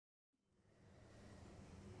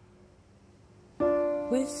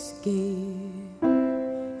whiskey.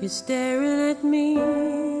 You're staring at me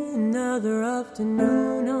another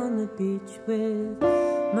afternoon on the beach with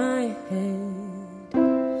my head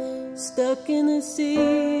stuck in the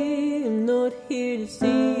sea. I'm not here to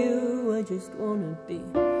see you, I just wanna be.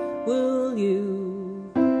 Will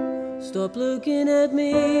you stop looking at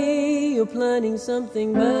me? You're planning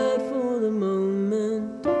something bad for the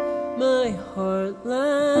moment. My heart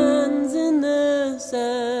lands in the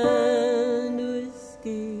sand.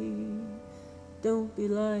 Whiskey, don't be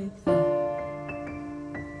like that.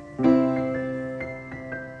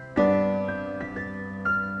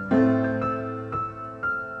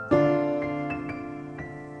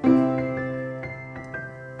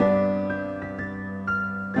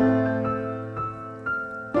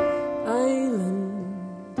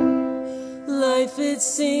 It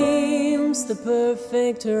seems the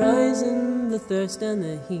perfect horizon, the thirst and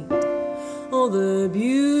the heat, all the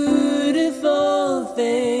beautiful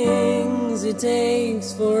things it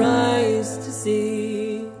takes for eyes to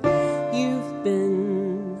see. You've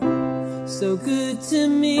been so good to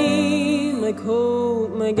me, my coat,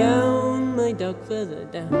 my gown, my duck feather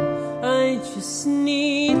down. I just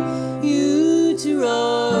need you to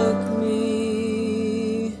rock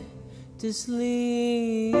me to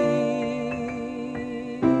sleep.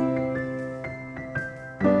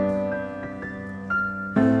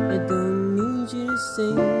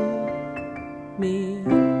 Sing me.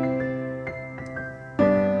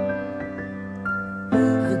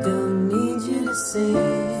 I don't need you to sing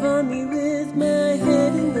for me with my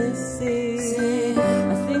head in the sea.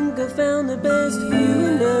 I think I found the best view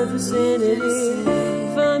in the vicinity.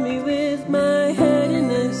 For me with my head in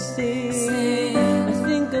the sea. I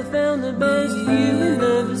think I found the best view in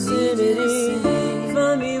the vicinity.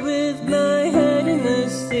 For me with my head in the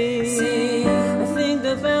sea. I think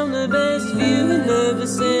I found the best view in the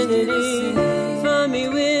vicinity. For me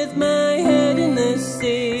with my head in the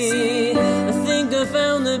sea. I think I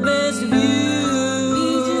found the best view.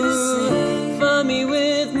 For me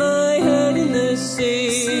with my head in the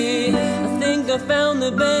sea. I think I found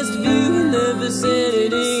the best view in the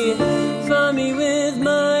vicinity. For me with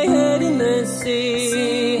my head in the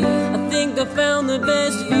sea. I think I found the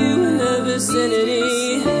best view in the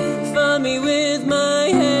vicinity. For me with my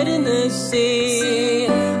head in the sea.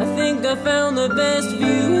 I think I found the best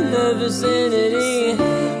view in the vicinity.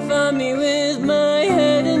 For me with my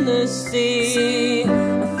head in the sea.